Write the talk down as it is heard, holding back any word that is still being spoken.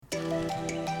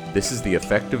This is the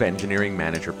Effective Engineering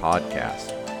Manager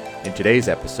podcast. In today's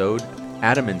episode,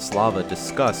 Adam and Slava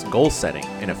discuss goal setting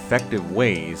and effective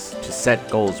ways to set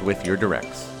goals with your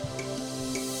directs.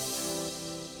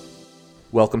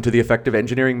 Welcome to the Effective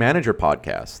Engineering Manager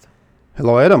podcast.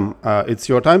 Hello, Adam. It's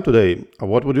your time today.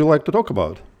 What would you like to talk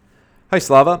about? Hi,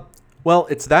 Slava. Well,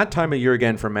 it's that time of year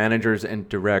again for managers and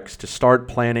directs to start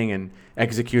planning and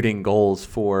executing goals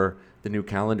for the new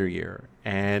calendar year.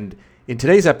 And in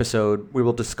today's episode, we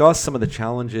will discuss some of the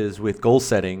challenges with goal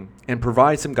setting and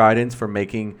provide some guidance for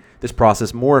making this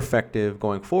process more effective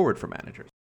going forward for managers.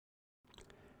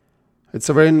 It's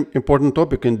a very important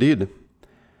topic indeed.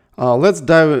 Let's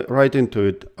dive right into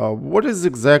it. What is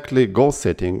exactly goal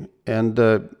setting? And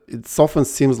it often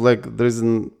seems like there is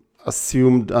an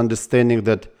assumed understanding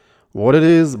that what it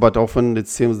is, but often it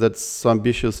seems that's so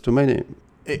ambitious to many.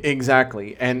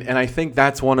 Exactly. And I think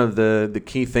that's one of the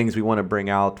key things we want to bring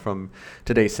out from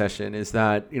today's session is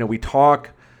that, we talk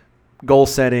goal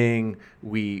setting,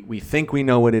 we think we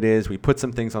know what it is, we put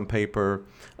some things on paper,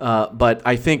 but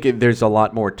I think there's a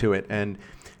lot more to it. And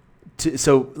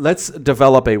so let's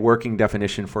develop a working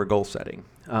definition for goal setting.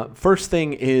 First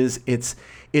thing is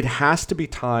it has to be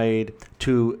tied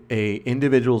to a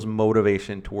individual's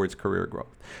motivation towards career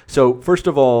growth. So first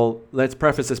of all, let's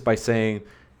preface this by saying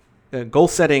goal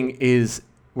setting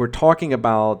we're talking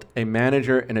about a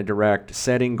manager and a direct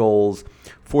setting goals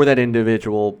for that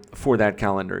individual for that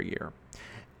calendar year,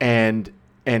 and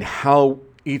how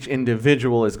each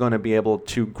individual is going to be able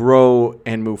to grow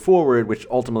and move forward, which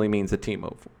ultimately means the team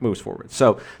moves forward.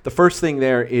 So the first thing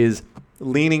there is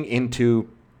leaning into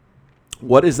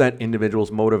what is that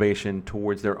individual's motivation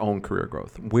towards their own career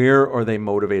growth? Where are they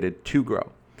motivated to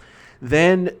grow?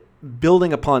 Then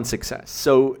building upon success.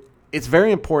 So it's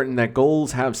very important that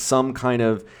goals have some kind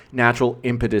of natural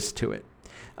impetus to it,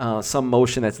 some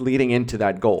motion that's leading into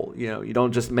that goal. You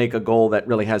don't just make a goal that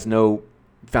really has no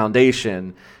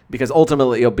foundation, because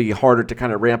ultimately it'll be harder to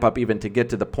kind of ramp up even to get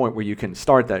to the point where you can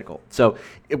start that goal. So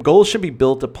goals should be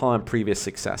built upon previous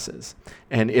successes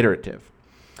and iterative.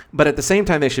 But at the same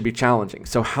time, they should be challenging.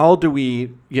 So how do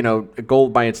we, a goal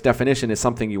by its definition is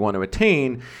something you want to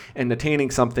attain, and attaining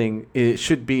something, it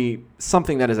should be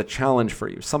something that is a challenge for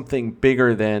you, something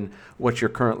bigger than what you're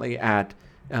currently at,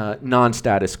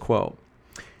 non-status quo.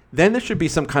 Then there should be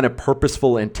some kind of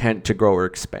purposeful intent to grow or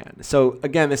expand. So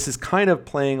again, this is kind of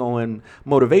playing on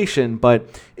motivation,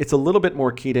 but it's a little bit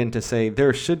more keyed in to say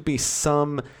there should be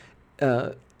some,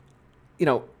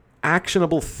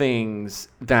 actionable things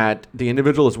that the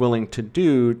individual is willing to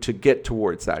do to get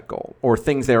towards that goal, or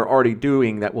things they're already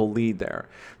doing that will lead there.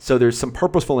 So there's some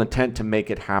purposeful intent to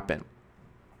make it happen.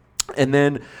 And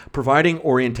then providing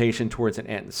orientation towards an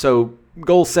end. So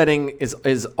goal setting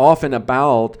is often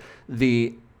about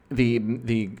the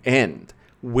end,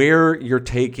 where you're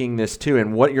taking this to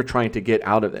and what you're trying to get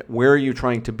out of it. Where are you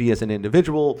trying to be as an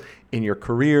individual in your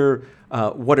career?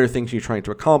 What are things you're trying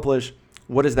to accomplish?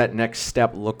 What does that next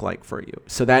step look like for you?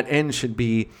 So that end should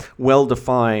be well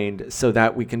defined so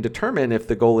that we can determine if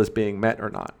the goal is being met or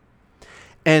not.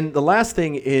 And the last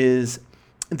thing is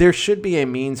there should be a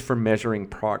means for measuring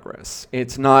progress.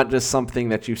 It's not just something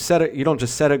that you don't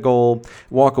just set a goal,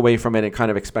 walk away from it, and kind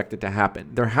of expect it to happen.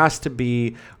 There has to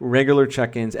be regular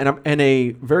check-ins and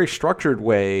a very structured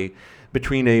way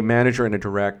between a manager and a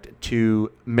direct to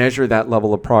measure that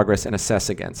level of progress and assess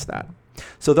against that.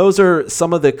 So those are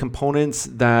some of the components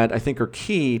that I think are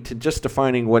key to just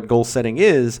defining what goal setting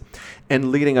is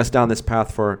and leading us down this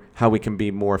path for how we can be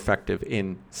more effective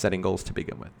in setting goals to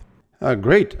begin with.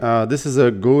 Great. This is a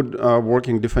good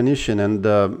working definition, and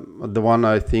the one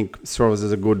I think serves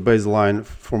as a good baseline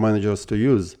for managers to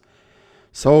use.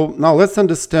 So now let's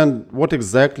understand what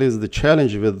exactly is the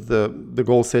challenge with the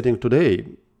goal setting today.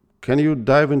 Can you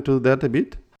dive into that a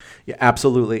bit? Yeah,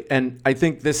 absolutely. And I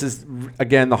think this is,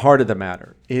 again, the heart of the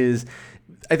matter is,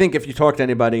 I think if you talk to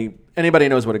anybody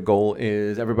knows what a goal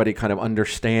is. Everybody kind of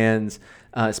understands,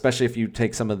 especially if you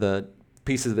take some of the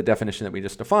pieces of the definition that we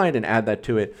just defined and add that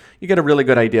to it, you get a really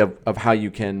good idea of how you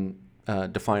can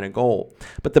define a goal.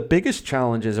 But the biggest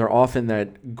challenges are often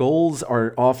that goals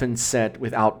are often set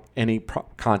without any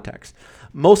context.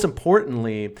 Most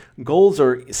importantly, goals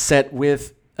are set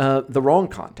with the wrong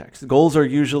context. Goals are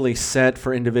usually set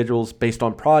for individuals based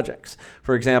on projects.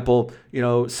 For example,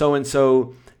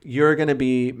 so-and-so, you're going to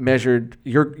be measured,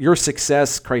 your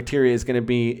success criteria is going to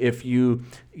be if you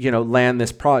land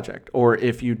this project, or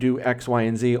if you do X, Y,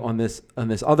 and Z on this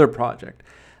other project.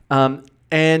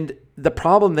 And the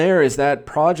problem there is that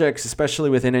projects,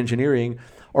 especially within engineering,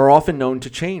 are often known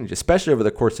to change, especially over the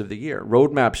course of the year.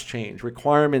 Roadmaps change,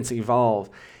 requirements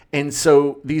evolve, And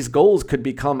so these goals could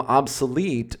become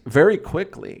obsolete very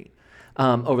quickly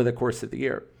over the course of the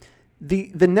year.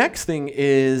 The next thing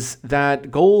is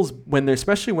that goals,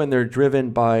 especially when they're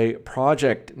driven by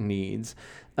project needs,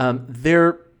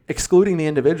 they're excluding the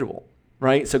individual,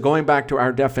 right? So going back to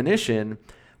our definition,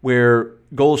 where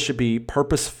goals should be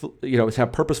purposeful,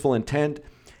 have purposeful intent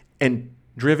and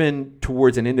driven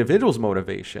towards an individual's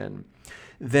motivation,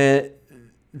 that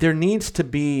there needs to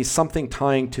be something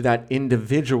tying to that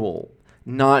individual,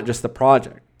 not just the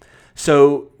project.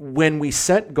 So when we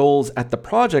set goals at the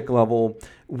project level,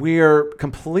 we're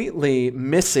completely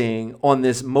missing on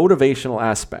this motivational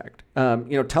aspect.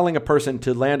 Telling a person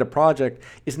to land a project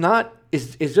is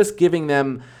just giving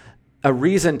them a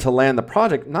reason to land the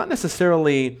project, not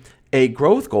necessarily a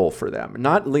growth goal for them,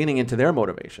 not leaning into their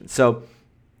motivation. So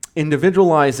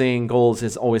individualizing goals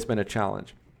has always been a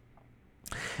challenge.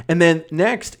 And then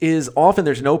next is often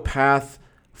there's no path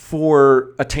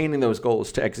for attaining those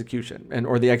goals to execution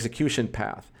or the execution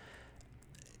path.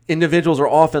 Individuals are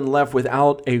often left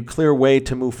without a clear way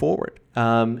to move forward.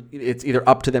 It's either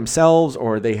up to themselves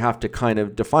or they have to kind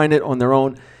of define it on their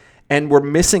own. And we're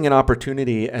missing an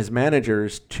opportunity as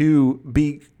managers to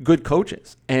be good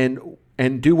coaches and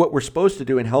do what we're supposed to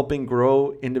do in helping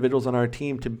grow individuals on our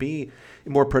team to be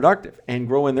more productive and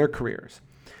grow in their careers.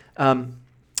 So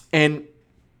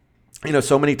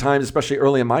many times, especially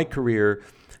early in my career,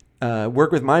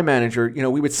 work with my manager,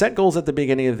 we would set goals at the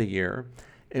beginning of the year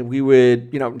and we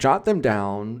would, jot them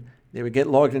down. They would get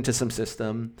logged into some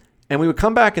system. And we would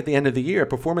come back at the end of the year,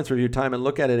 performance review time, and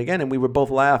look at it again. And we would both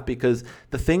laugh because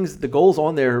the goals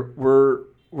on there were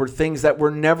things that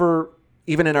were never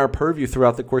even in our purview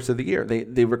throughout the course of the year.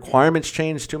 The requirements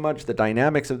changed too much. The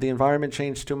dynamics of the environment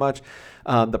changed too much.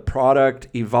 The product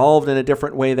evolved in a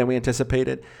different way than we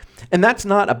anticipated. And that's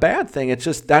not a bad thing. It's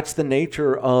just that's the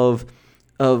nature of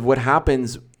what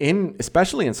happens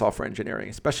especially in software engineering,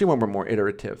 especially when we're more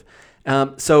iterative.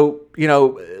 So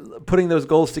putting those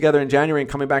goals together in January and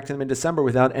coming back to them in December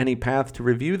without any path to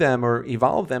review them or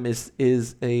evolve them is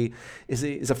a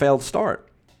failed start.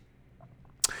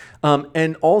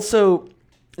 And also,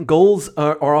 goals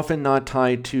are often not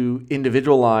tied to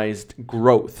individualized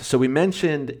growth. So we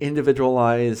mentioned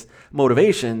individualized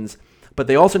motivations, but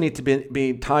they also need to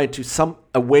be tied to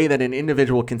a way that an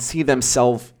individual can see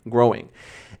themselves growing.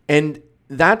 And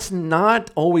that's not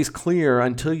always clear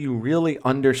until you really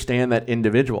understand that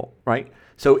individual, right?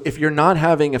 So if you're not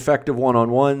having effective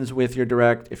one-on-ones with your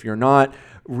direct, if you're not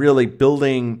really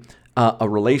building a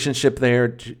relationship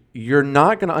there, you're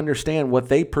not going to understand what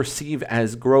they perceive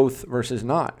as growth versus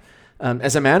not.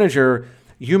 As a manager,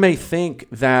 you may think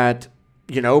that,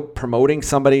 promoting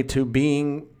somebody to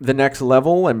being the next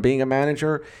level and being a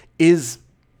manager is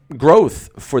growth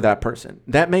for that person.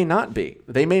 That may not be.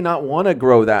 They may not want to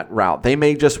grow that route. They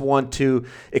may just want to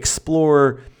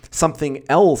explore something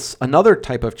else, another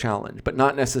type of challenge, but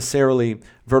not necessarily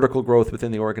vertical growth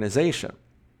within the organization.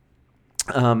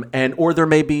 Or there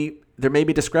may be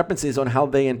discrepancies on how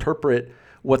they interpret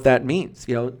what that means.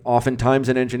 Oftentimes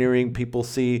in engineering, people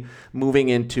see moving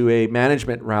into a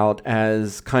management route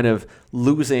as kind of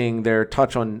losing their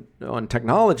touch on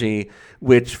technology,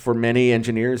 which for many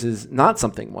engineers is not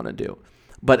something they want to do.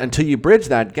 But until you bridge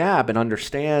that gap and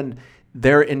understand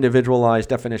their individualized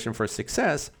definition for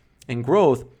success and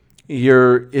growth,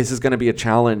 this is going to be a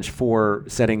challenge for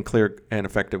setting clear and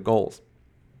effective goals.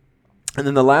 And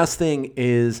then the last thing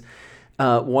is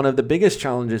one of the biggest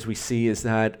challenges we see is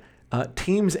that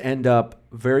teams end up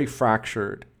very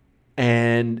fractured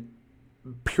and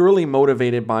purely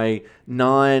motivated by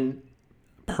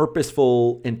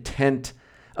non-purposeful intent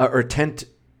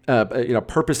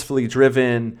purposefully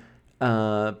driven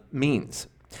means.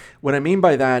 What I mean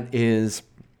by that is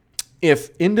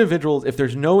if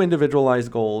there's no individualized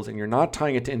goals and you're not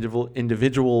tying it to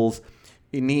individuals'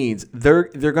 needs, they're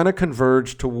going to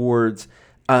converge towards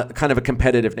kind of a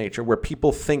competitive nature where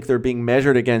people think they're being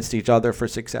measured against each other for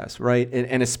success, right?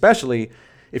 And especially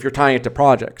if you're tying it to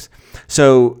projects.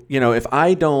 So, if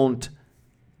I don't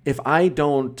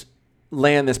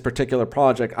land this particular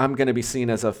project, I'm going to be seen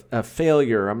as a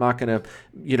failure. I'm not going to,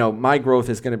 my growth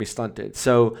is going to be stunted.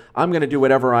 So I'm going to do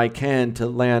whatever I can to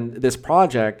land this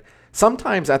project,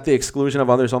 sometimes at the exclusion of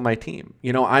others on my team.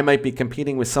 I might be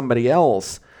competing with somebody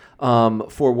else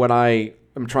for what I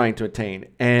am trying to attain.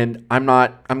 And I'm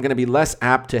going to be less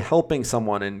apt to helping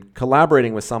someone and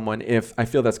collaborating with someone if I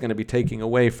feel that's going to be taking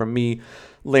away from me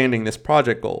landing this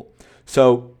project goal.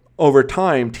 So over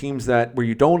time, teams where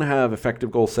you don't have effective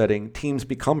goal setting, teams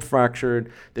become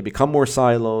fractured, they become more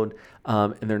siloed,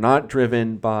 and they're not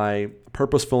driven by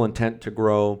purposeful intent to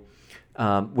grow,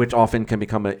 which often can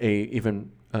become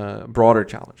even broader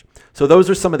challenge. So those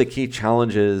are some of the key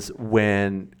challenges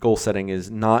when goal setting is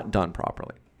not done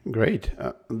properly. Great.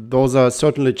 Those are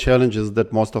certainly challenges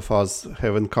that most of us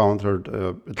have encountered,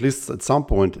 at least at some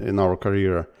point in our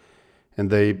career. And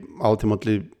they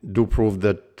ultimately do prove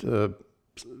that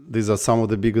these are some of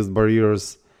the biggest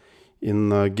barriers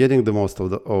in getting the most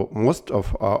out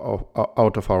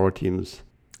of our teams.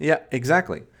 Yeah,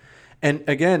 exactly. And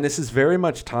again, this is very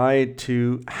much tied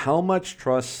to how much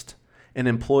trust an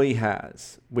employee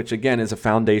has, which again is a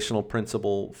foundational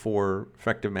principle for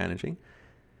effective managing.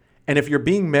 And if you're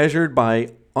being measured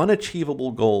by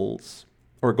unachievable goals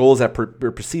or goals that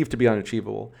are perceived to be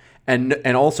unachievable and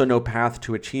also no path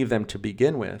to achieve them to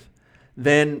begin with,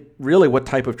 then really what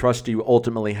type of trust do you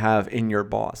ultimately have in your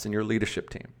boss, in your leadership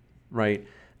team, right?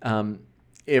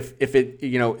 If it,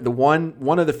 the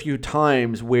one of the few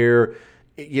times where,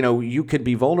 you could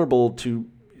be vulnerable to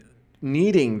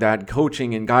needing that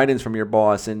coaching and guidance from your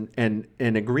boss and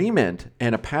an agreement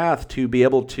and a path to be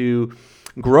able to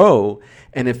grow.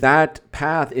 And if that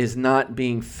path is not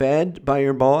being fed by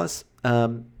your boss,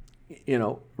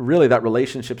 really that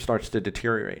relationship starts to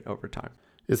deteriorate over time.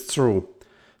 It's true.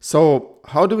 So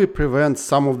how do we prevent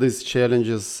some of these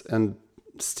challenges and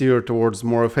steer towards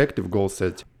more effective goal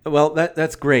setting? Well,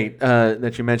 that's great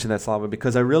that you mentioned that, Slava,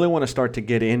 because I really want to start to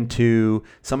get into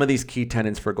some of these key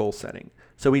tenets for goal setting.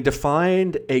 So we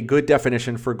defined a good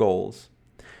definition for goals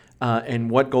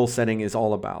and what goal setting is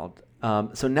all about.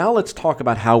 So now let's talk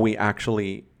about how we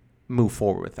actually move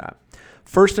forward with that.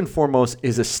 First and foremost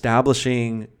is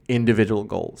establishing individual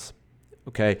goals.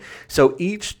 Okay, so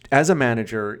as a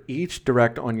manager, each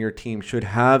direct on your team should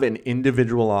have an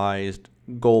individualized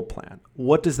goal plan.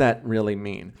 What does that really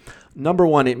mean? Number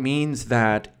one, it means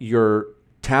that you're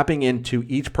tapping into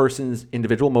each person's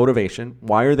individual motivation.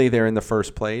 Why are they there in the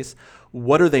first place?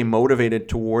 What are they motivated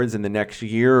towards in the next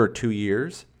year or 2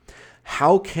 years?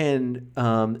 How can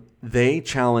they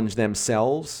challenge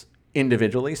themselves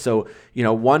individually? So,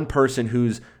 one person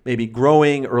who's maybe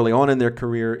growing early on in their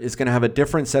career is going to have a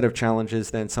different set of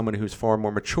challenges than someone who's far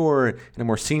more mature in a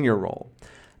more senior role.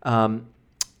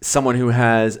 Someone who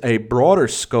has a broader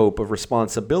scope of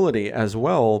responsibility as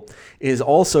well is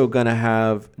also going to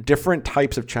have different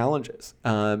types of challenges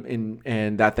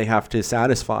and that they have to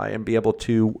satisfy and be able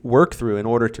to work through in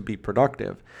order to be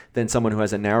productive than someone who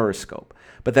has a narrower scope.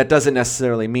 But that doesn't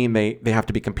necessarily mean they have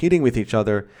to be competing with each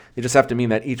other. They just have to mean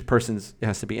that each person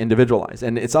has to be individualized.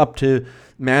 And it's up to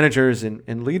managers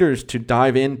and leaders to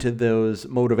dive into those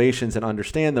motivations and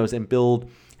understand those and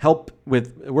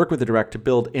work with the direct to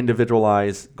build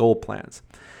individualized goal plans.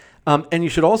 And you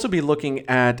should also be looking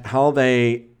at how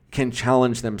they can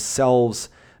challenge themselves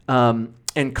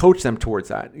and coach them towards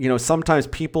that. Sometimes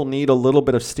people need a little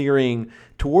bit of steering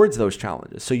towards those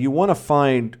challenges. So you want to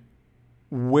find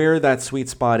where that sweet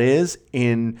spot is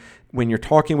when you're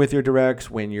talking with your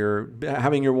directs, when you're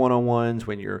having your one-on-ones,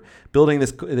 when you're building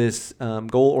this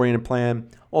goal-oriented plan.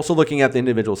 Also looking at the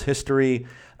individual's history.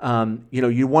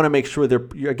 You want to make sure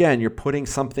you're putting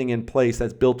something in place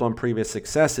that's built on previous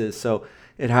successes. So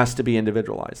it has to be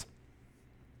individualized.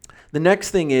 The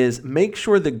next thing is make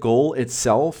sure the goal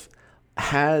itself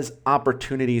has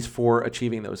opportunities for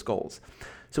achieving those goals.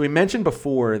 So we mentioned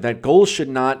before that goals should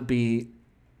not be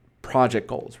project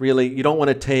goals. Really, you don't want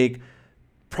to take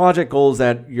project goals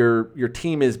that your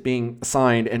team is being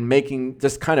assigned and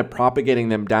just kind of propagating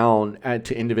them down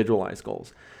to individualized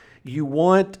goals. You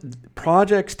want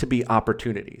projects to be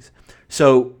opportunities.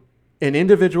 So an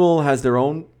individual has their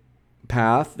own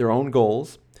path, their own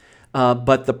goals,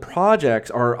 but the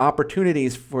projects are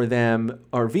opportunities for them,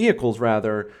 or vehicles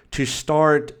rather, to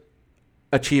start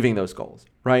achieving those goals,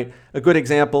 right? A good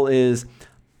example is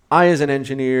I, as an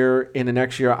engineer, in the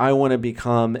next year, I want to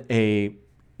become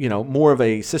more of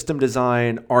a system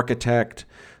design architect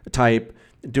type,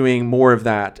 doing more of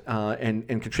that and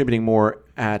contributing more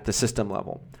at the system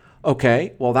level.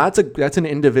 Okay, well, that's an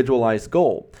individualized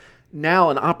goal. Now,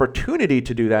 an opportunity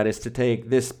to do that is to take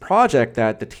this project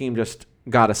that the team just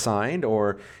got assigned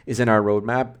or is in our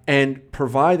roadmap and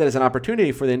provide that as an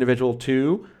opportunity for the individual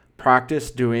to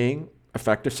practice doing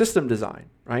effective system design,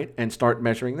 right? And start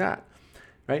measuring that.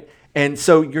 Right? And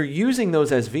so you're using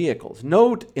those as vehicles.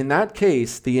 Note, in that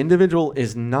case, the individual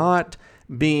is not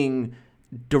being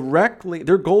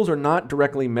their goals are not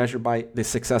directly measured by the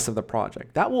success of the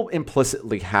project. That will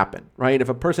implicitly happen, right? If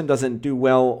a person doesn't do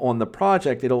well on the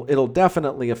project, it'll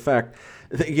definitely affect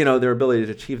their ability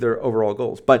to achieve their overall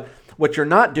goals. But what you're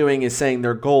not doing is saying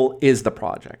their goal is the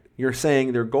project. You're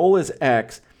saying their goal is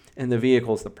X and the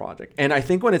vehicle is the project. And I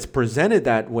think when it's presented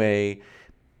that way,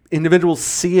 individuals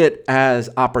see it as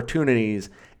opportunities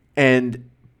and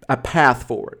a path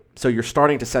forward. So you're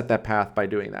starting to set that path by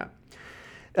doing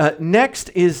that. Next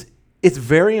is, it's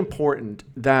very important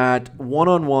that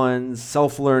one-on-ones,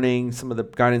 self-learning, some of the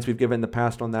guidance we've given in the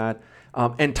past on that,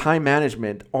 and time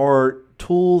management are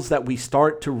tools that we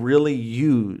start to really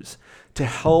use to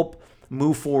help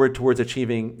move forward towards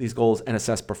achieving these goals and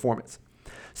assess performance.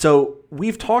 So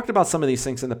we've talked about some of these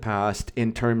things in the past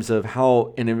in terms of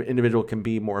how an individual can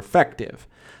be more effective,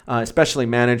 especially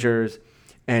managers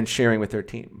and sharing with their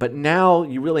team. But now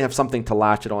you really have something to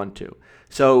latch it onto.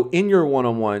 So in your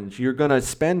one-on-ones, you're going to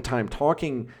spend time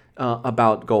talking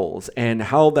about goals and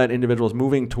how that individual is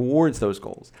moving towards those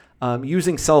goals,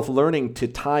 using self-learning to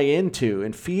tie into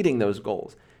and feeding those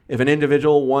goals. If an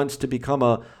individual wants to become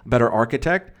a better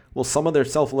architect, well, some of their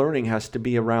self-learning has to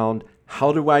be around,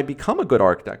 how do I become a good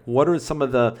architect? What are some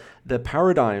of the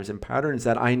paradigms and patterns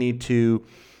that I need to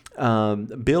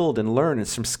build and learn, and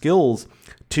some skills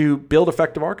to build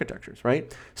effective architectures,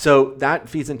 right? So that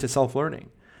feeds into self-learning.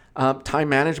 Time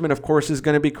management, of course, is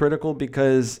going to be critical,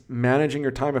 because managing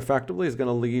your time effectively is going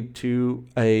to lead to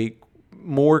a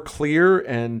more clear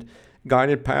and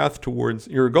guided path towards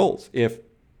your goals. If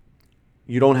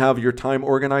you don't have your time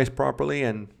organized properly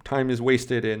and time is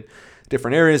wasted in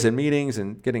different areas and meetings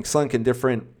and getting sunk in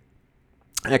different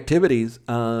activities,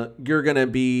 you're going to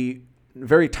be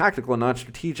very tactical and not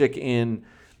strategic in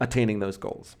attaining those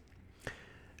goals.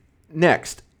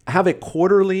 Next, have a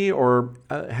quarterly or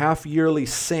half-yearly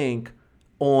sync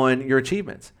on your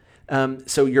achievements.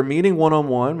 So you're meeting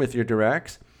one-on-one with your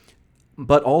directs,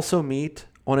 but also meet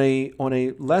on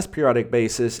a less periodic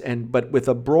basis, but with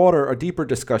a deeper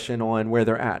discussion on where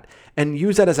they're at, and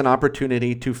use that as an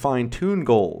opportunity to fine-tune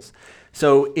goals.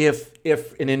 So if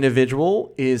an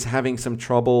individual is having some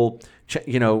trouble,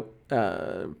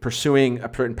 pursuing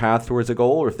a certain path towards a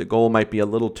goal, or if the goal might be a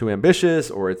little too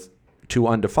ambitious or it's too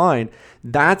undefined,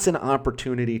 that's an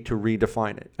opportunity to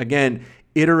redefine it. Again,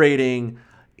 iterating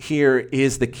here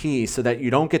is the key, so that you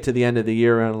don't get to the end of the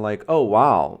year and like, oh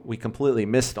wow, we completely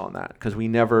missed on that because we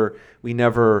never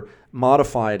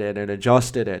modified it and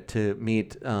adjusted it to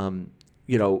meet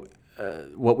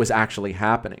what was actually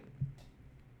happening.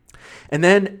 And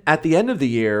then at the end of the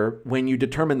year, when you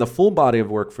determine the full body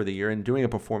of work for the year and doing a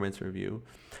performance review,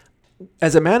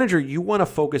 as a manager, you want to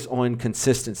focus on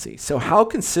consistency. So how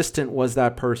consistent was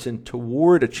that person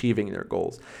toward achieving their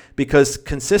goals? Because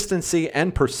consistency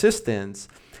and persistence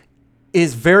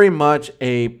is very much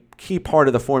a key part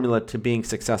of the formula to being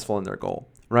successful in their goal,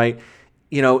 right?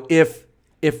 If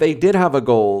they did have a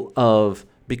goal of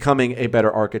becoming a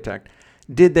better architect,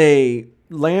 did they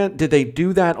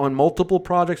do that on multiple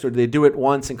projects, or did they do it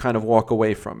once and kind of walk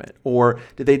away from it? Or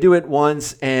did they do it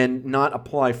once and not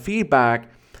apply feedback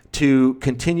to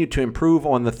continue to improve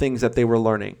on the things that they were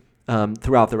learning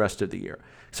throughout the rest of the year?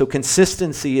 So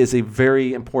consistency is a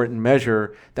very important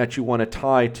measure that you want to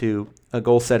tie to a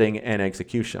goal setting and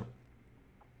execution.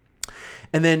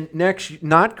 And then next,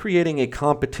 not creating a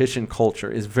competition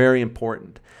culture is very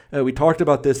important. We talked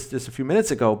about this just a few minutes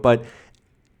ago, but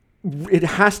it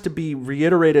has to be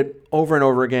reiterated over and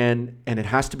over again, and it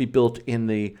has to be built in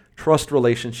the trust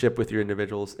relationship with your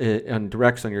individuals and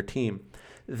directs on your team,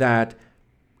 that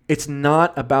it's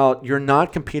not about, you're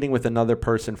not competing with another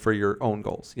person for your own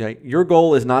goals. Right? Your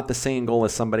goal is not the same goal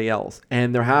as somebody else.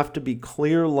 And there have to be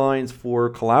clear lines for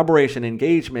collaboration,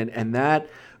 engagement, and that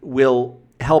will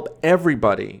help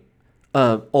everybody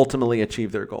ultimately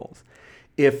achieve their goals.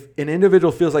 If an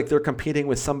individual feels like they're competing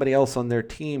with somebody else on their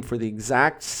team for the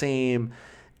exact same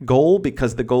goal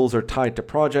because the goals are tied to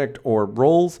project or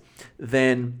roles,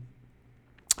 then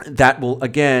that will,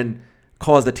 again,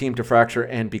 cause the team to fracture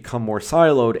and become more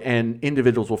siloed, and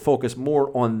individuals will focus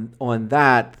more on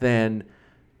that than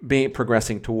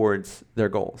progressing towards their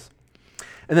goals.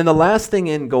 And then the last thing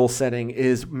in goal setting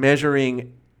is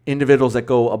measuring individuals that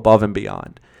go above and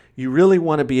beyond. You really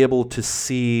want to be able to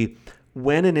see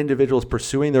when an individual is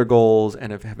pursuing their goals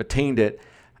and have attained it.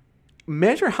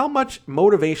 Measure how much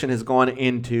motivation has gone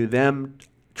into them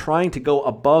trying to go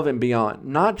above and beyond,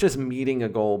 not just meeting a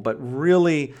goal, but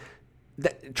really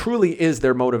that truly is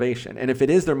their motivation. And if it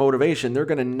is their motivation, they're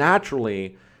going to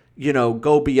naturally,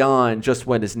 go beyond just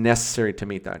what is necessary to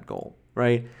meet that goal,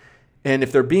 right? And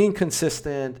if they're being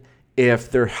consistent,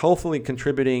 if they're healthily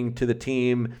contributing to the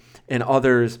team and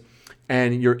others,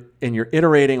 and you're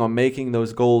iterating on making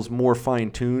those goals more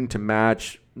fine-tuned to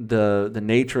match the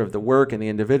nature of the work and the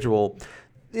individual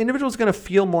is going to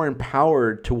feel more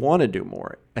empowered to want to do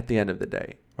more at the end of the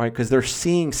day, right? Because they're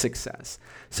seeing success.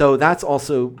 So that's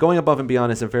also, going above and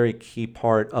beyond is a very key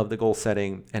part of the goal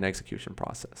setting and execution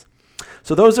process.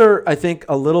 So those are, I think,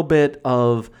 a little bit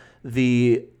of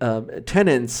the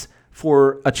tenets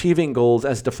for achieving goals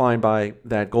as defined by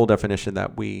that goal definition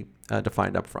that we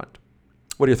defined up front.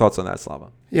 What are your thoughts on that,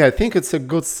 Slava? Yeah, I think it's a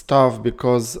good stuff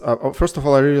because, first of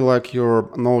all, I really like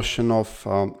your notion of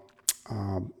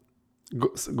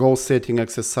goal setting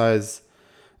exercise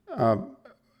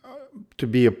to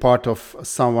be a part of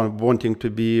someone wanting to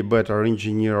be a better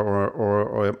engineer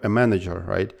or a manager,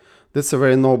 right? That's a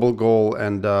very noble goal,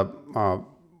 and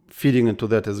feeding into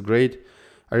that is great.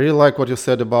 I really like what you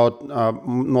said about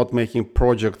not making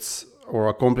projects or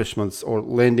accomplishments or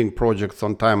landing projects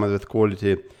on time and with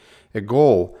quality a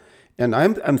goal. And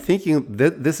I'm thinking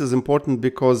that this is important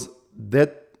because that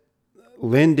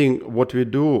landing what we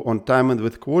do on time and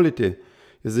with quality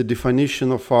is the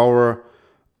definition of our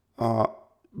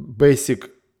basic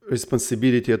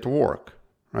responsibility at work,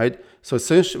 right? So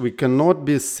essentially, we cannot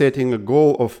be setting a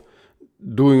goal of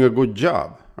doing a good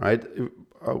job, right?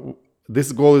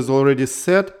 This goal is already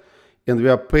set, and we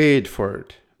are paid for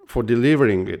it, for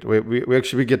delivering it. We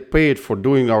actually get paid for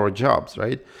doing our jobs,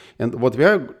 right? And what we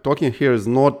are talking here is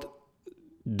not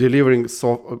delivering,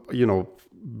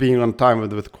 being on time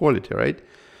with quality, right?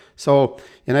 So,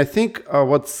 and I think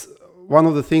what's one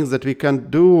of the things that we can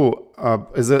do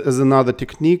is another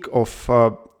technique of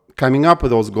coming up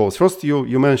with those goals. First,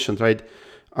 you mentioned, right,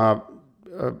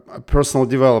 personal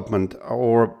development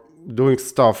or doing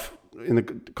stuff in a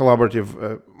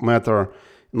collaborative matter,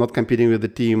 not competing with the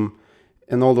team,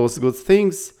 and all those good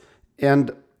things.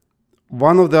 And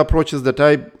one of the approaches that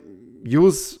I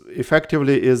use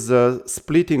effectively is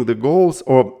splitting the goals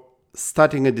or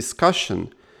starting a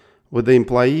discussion with the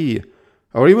employee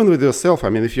or even with yourself. I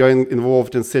mean, if you're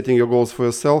involved in setting your goals for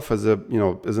yourself as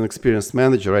an experienced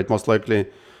manager, right, most likely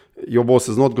your boss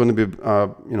is not going to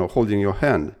be, holding your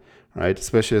hand, right?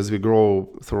 Especially as we grow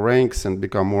through ranks and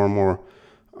become more and more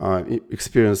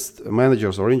experienced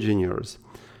managers or engineers.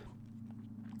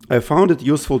 I found it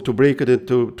useful to break it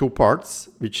into two parts,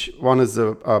 which one is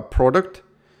a product,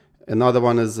 another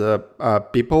one is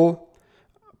people,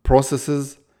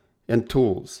 processes, and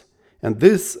tools. And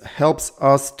this helps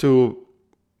us to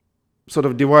sort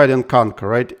of divide and conquer,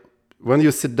 right? When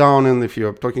you sit down and if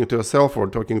you're talking to yourself or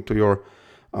talking to your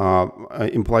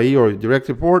employee or direct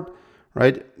report,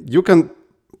 right, you can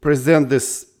present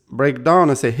this breakdown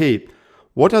and say, hey,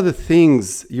 what are the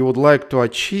things you would like to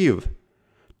achieve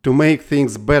to make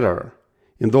things better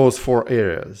in those 4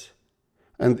 areas?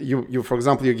 And you, for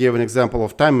example, you gave an example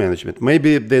of time management.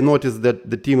 Maybe they noticed that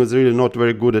the team is really not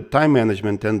very good at time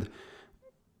management and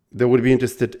they would be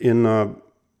interested in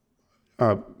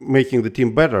making the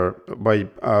team better by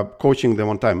coaching them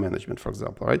on time management, for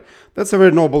example, right? That's a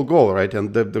very noble goal, right?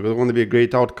 And there's going to be a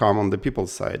great outcome on the people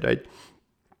side, right?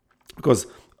 Because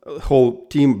the whole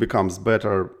team becomes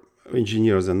better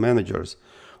engineers and managers.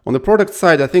 On the product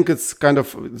side, I think it's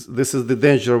this is the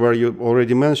danger where you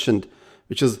already mentioned,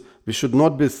 which is we should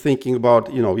not be thinking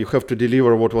about, you have to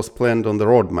deliver what was planned on the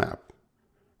roadmap,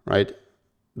 right?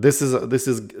 This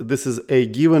is a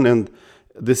given, and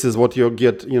this is what you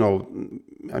get,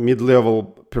 mid-level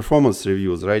performance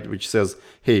reviews, right? Which says,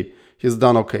 hey, he's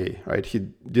done okay, right? He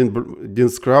didn't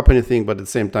screw up anything, but at the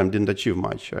same time didn't achieve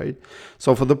much, right?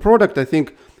 So for the product, I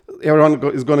think everyone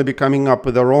is going to be coming up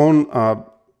with their own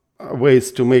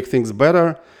ways to make things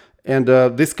better, and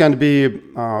this can be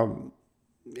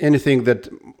anything that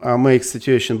makes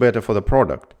situation better for the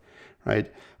product,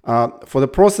 right? For the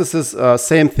processes,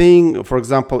 same thing. For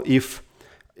example, if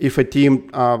a team,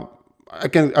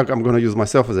 I'm going to use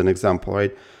myself as an example,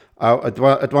 right?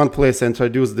 At one place, I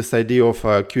introduced this idea of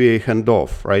QA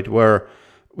handoff, right, where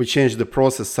we changed the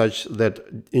process such that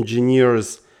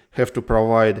engineers have to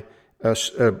provide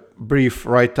a brief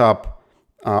write-up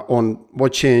on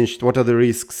what changed, what are the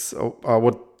risks,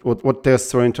 what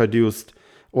tests were introduced,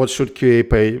 what should QA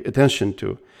pay attention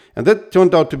to. And that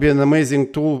turned out to be an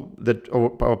amazing tool,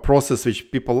 or process which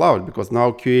people loved, because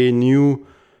now QA knew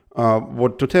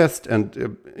what to test,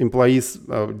 and employees,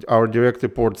 our direct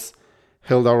reports,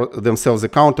 held themselves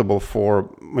accountable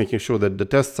for making sure that the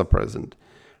tests are present,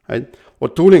 right? Or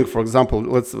tooling, for example.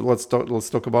 Let's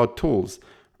talk about tools.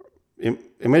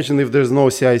 Imagine if there's no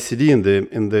CI/CD in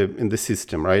the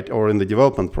system, right, or in the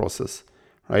development process,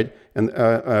 right? And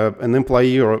an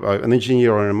employee or an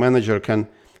engineer or a manager can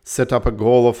set up a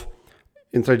goal of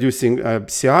introducing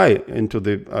CI into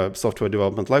the software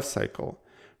development lifecycle,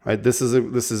 right? This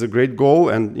is a great goal,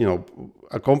 and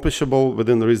accomplishable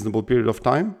within a reasonable period of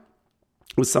time,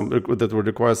 that would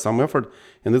require some effort,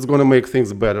 and it's going to make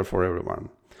things better for everyone.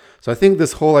 So I think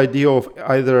this whole idea of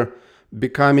either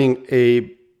becoming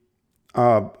a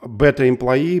better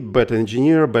employee, better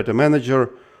engineer, better manager,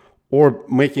 or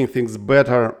making things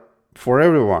better for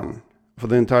everyone, for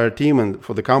the entire team and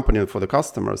for the company and for the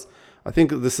customers, I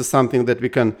think this is something that we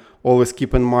can always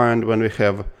keep in mind when we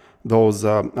have those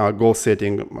goal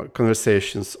setting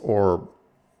conversations, or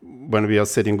when we are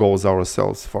setting goals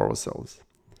for ourselves.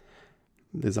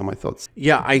 These are my thoughts.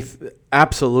 Yeah,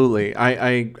 absolutely.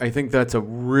 I think that's a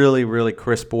really, really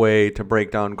crisp way to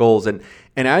break down goals. And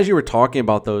as you were talking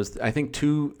about those, I think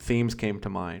two themes came to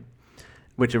mind,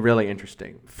 which are really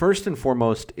interesting. First and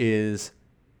foremost is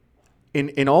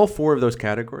in all four of those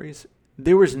categories,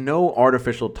 there was no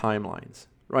artificial timelines,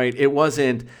 right? It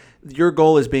wasn't your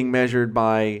goal is being measured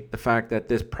by the fact that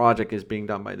this project is being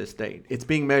done by this date. It's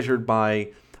being measured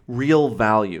by real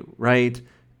value, right?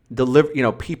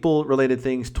 People related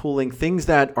things, tooling, things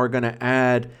that are going to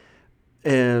add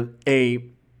a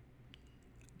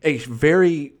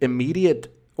very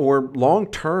immediate or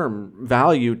long-term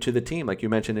value to the team, like you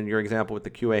mentioned in your example with the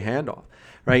QA handoff,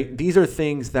 right? These are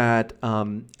things that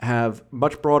have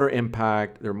much broader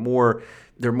impact. They're more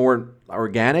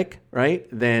organic, right,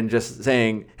 than just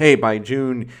saying, hey, by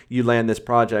June you land this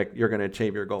project, you're going to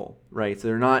achieve your goal, right? So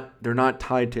they're not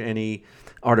tied to any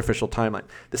artificial timeline.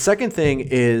 The second thing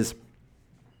is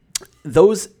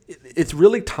it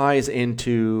really ties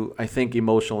into, I think,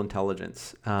 emotional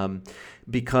intelligence,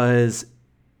 because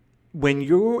when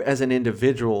you as an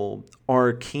individual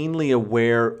are keenly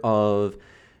aware of,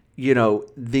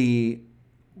 the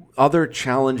other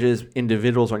challenges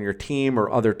individuals on your team or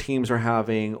other teams are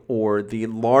having, or the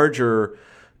larger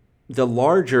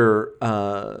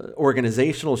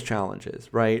organizational challenges,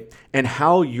 right? And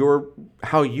how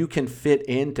you can fit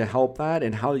in to help that,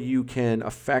 and how you can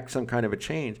affect some kind of a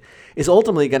change, is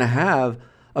ultimately going to have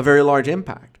a very large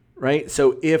impact, right?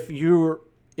 So if you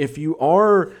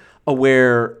are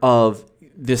aware of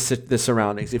the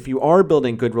surroundings, if you are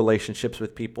building good relationships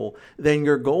with people, then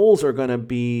your goals are going to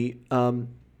be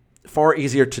far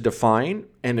easier to define,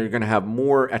 and they're going to have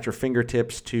more at your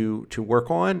fingertips to work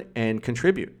on and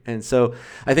contribute. And so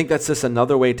I think that's just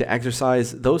another way to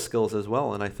exercise those skills as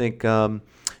well. And I think,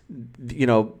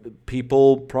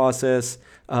 people, process,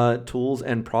 tools,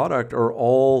 and product are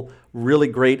all really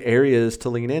great areas to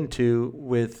lean into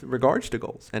with regards to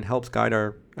goals, and helps guide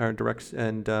our directs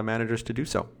and managers to do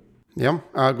so. Yeah,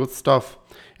 good stuff.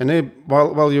 And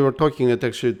while you were talking, it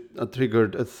actually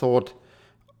triggered a thought.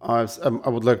 I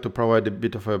would like to provide a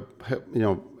bit of a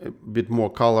bit more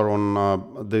color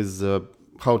on this,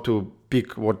 how to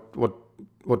pick what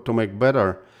to make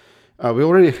better. We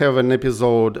already have an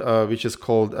episode which is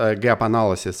called gap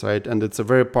analysis, right? And it's a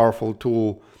very powerful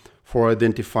tool for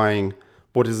identifying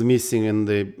what is missing in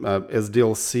the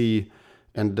SDLC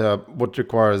and what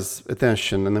requires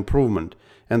attention and improvement.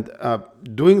 And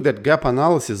doing that gap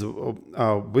analysis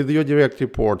with your direct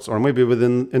reports, or maybe with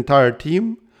an entire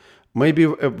team, may be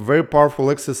a very powerful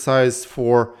exercise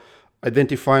for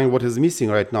identifying what is missing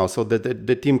right now, so that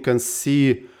the team can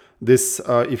see this,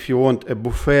 if you want, a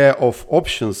buffet of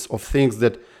options of things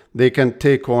that they can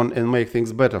take on and make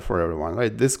things better for everyone,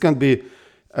 right? This can be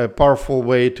a powerful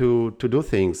way to do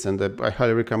things. And I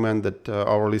highly recommend that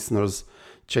our listeners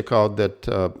check out that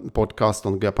podcast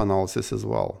on gap analysis as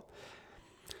well.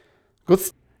 Good.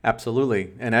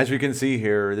 Absolutely. And as you can see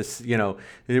here,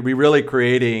 we're really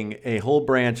creating a whole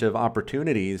branch of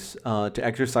opportunities to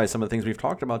exercise some of the things we've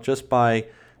talked about just by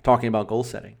talking about goal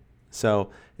setting.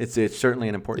 So it's certainly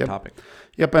an important topic.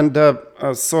 Yep.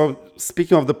 And so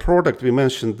speaking of the product, we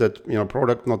mentioned that,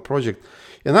 product, not project.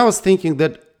 And I was thinking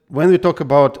that when we talk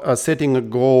about setting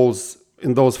goals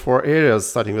in those four areas,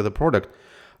 starting with the product,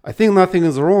 I think nothing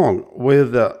is wrong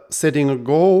with setting a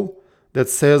goal that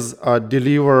says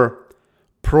deliver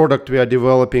product we are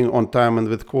developing on time and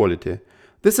with quality.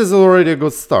 This is already a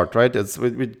good start, right?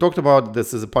 We talked about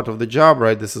this is a part of the job,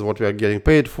 right? This is what we are getting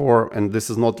paid for, and this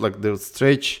is not like the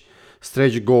stretch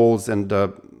goals. And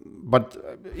but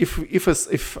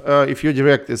if your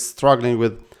direct is struggling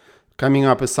with coming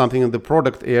up with something in the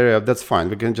product area, that's fine.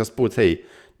 We can just put, hey,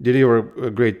 deliver a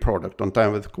great product on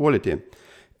time with quality.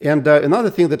 And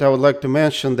another thing that I would like to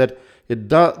mention, that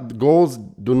goals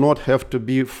do not have to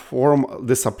be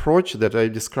this approach that I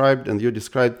described and you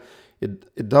described,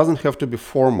 it doesn't have to be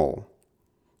formal,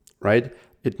 right?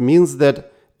 It means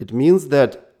that it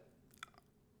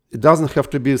doesn't have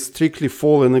to be strictly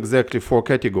fall in exactly 4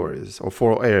 categories or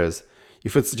 4 areas.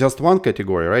 If it's just one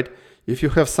category, right? If you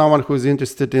have someone who's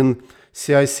interested in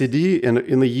CI/CD, and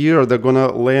in a year they're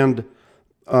gonna land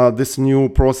this new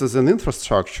process and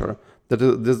infrastructure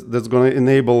that's gonna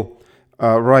enable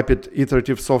rapid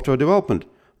iterative software development.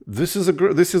 This is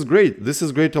great. This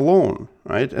is great alone,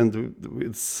 right? And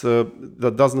it's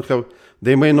that doesn't have.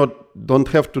 They don't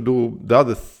have to do the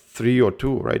other 3 or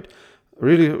 2, right?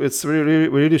 Really, we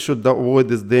really should avoid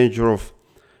this danger of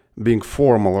being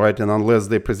formal, right? And unless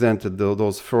they presented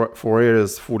those four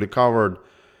areas fully covered,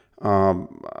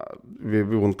 we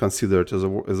won't consider it as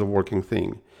a working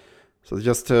thing. So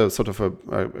just sort of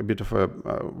a bit of a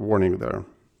warning there.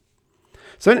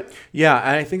 So yeah,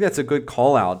 and I think that's a good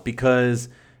call out, because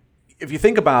if you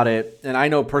think about it, and I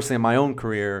know personally in my own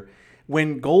career,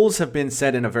 when goals have been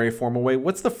set in a very formal way,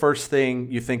 what's the first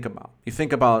thing you think about? You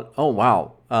think about, oh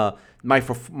wow, my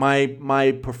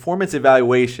performance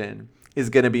evaluation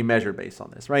is going to be measured based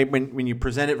on this, right? When you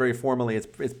present it very formally,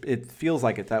 it feels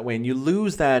like it that way, and you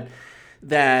lose that.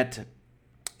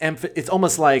 It's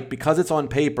almost like, because it's on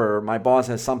paper, my boss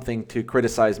has something to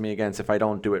criticize me against if I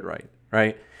don't do it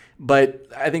right? But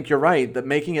I think you're right that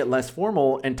making it less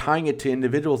formal and tying it to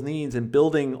individuals' needs and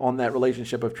building on that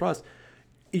relationship of trust,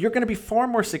 you're going to be far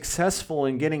more successful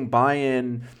in getting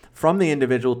buy-in from the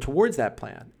individual towards that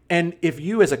plan. And if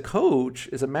you as a coach,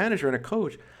 as a manager and a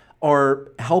coach,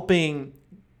 are helping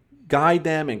guide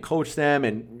them and coach them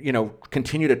and,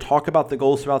 continue to talk about the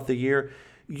goals throughout the year,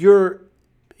 you're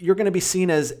going to be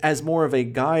seen as more of a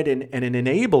guide and an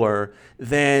enabler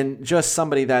than just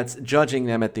somebody that's judging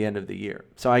them at the end of the year.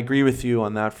 So I agree with you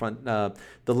on that front. The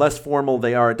less formal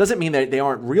they are, it doesn't mean that they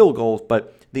aren't real goals,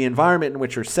 but the environment in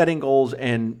which you're setting goals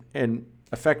and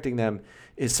affecting them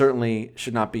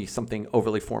should not be something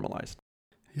overly formalized.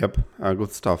 Yep,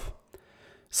 good stuff.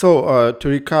 So to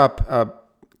recap,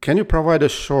 can you provide a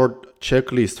short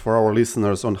checklist for our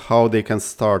listeners on how they can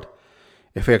start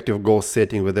effective goal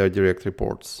setting with their direct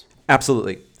reports?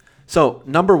 Absolutely. So,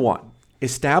 number one,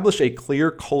 establish a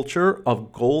clear culture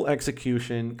of goal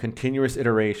execution, continuous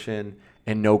iteration,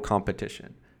 and no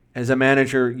competition. As a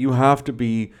manager, you have to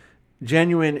be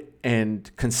genuine and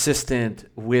consistent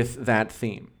with that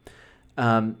theme.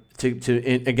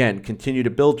 Again, continue to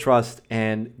build trust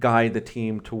and guide the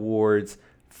team towards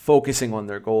focusing on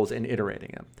their goals and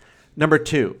iterating them. Number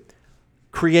two,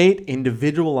 create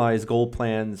individualized goal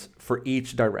plans for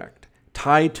each direct,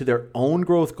 tied to their own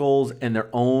growth goals and their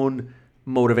own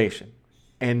motivation.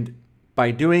 And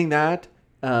by doing that,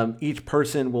 each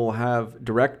person will have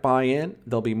direct buy-in.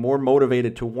 They'll be more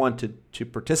motivated to want to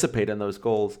participate in those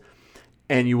goals.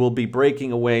 And you will be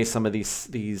breaking away some of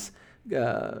these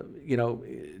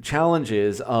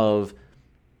challenges of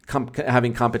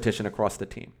having competition across the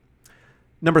team.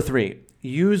 Number three,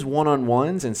 use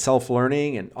one-on-ones and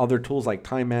self-learning and other tools like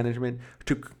time management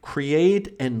to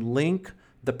create and link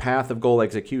the path of goal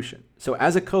execution. So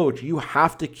as a coach, you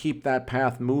have to keep that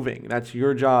path moving. That's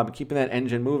your job, keeping that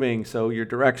engine moving so your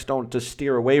directs don't just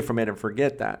steer away from it and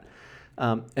forget that.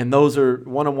 And those are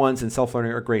one-on-ones and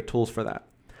self-learning are great tools for that.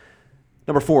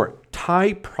 Number four,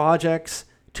 tie projects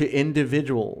to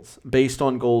individuals based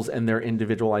on goals and their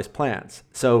individualized plans.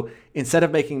 So instead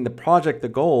of making the project the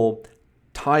goal,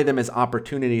 tie them as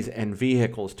opportunities and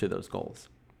vehicles to those goals.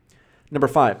 Number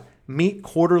five, meet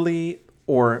quarterly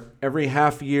or every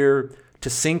half year to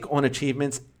sync on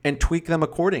achievements and tweak them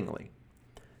accordingly.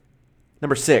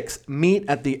 Number six, meet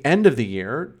at the end of the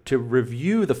year to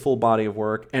review the full body of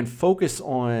work and focus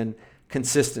on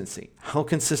consistency. How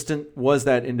consistent was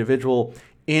that individual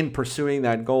in pursuing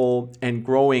that goal and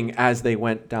growing as they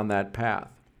went down that path?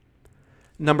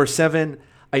 Number seven,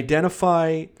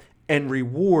 identify and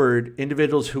reward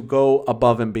individuals who go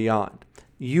above and beyond.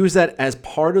 Use that as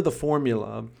part of the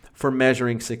formula for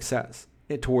measuring success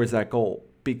towards that goal,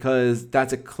 because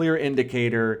that's a clear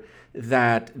indicator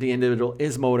that the individual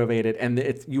is motivated and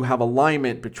you have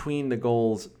alignment between the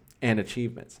goals and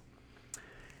achievements.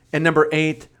 And number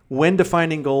eight, when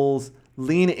defining goals,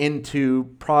 lean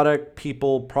into product,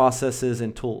 people, processes,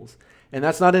 and tools. And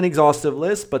that's not an exhaustive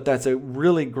list, but that's a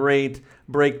really great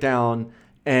breakdown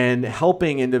and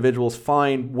helping individuals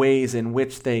find ways in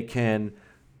which they can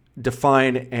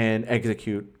define and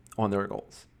execute on their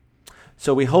goals.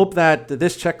 So we hope that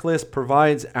this checklist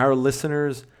provides our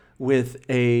listeners with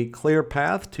a clear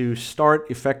path to start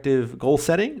effective goal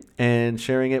setting and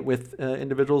sharing it with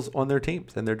individuals on their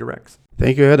teams and their directs.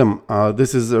 Thank you, Adam.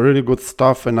 This is really good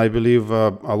stuff, and I believe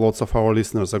lots of our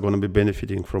listeners are going to be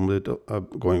benefiting from it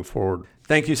going forward.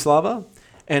 Thank you, Slava.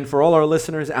 And for all our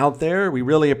listeners out there, we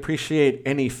really appreciate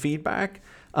any feedback.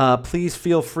 Please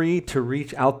feel free to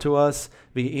reach out to us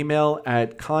via email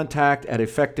at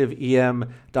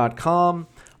contact@effectiveem.com,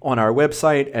 on our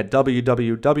website at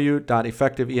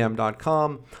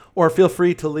www.effectiveem.com, or feel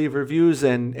free to leave reviews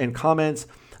and comments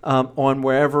on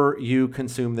wherever you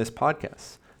consume this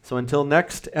podcast. So until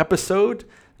next episode,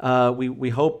 we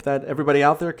hope that everybody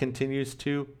out there continues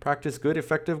to practice good,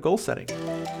 effective goal setting.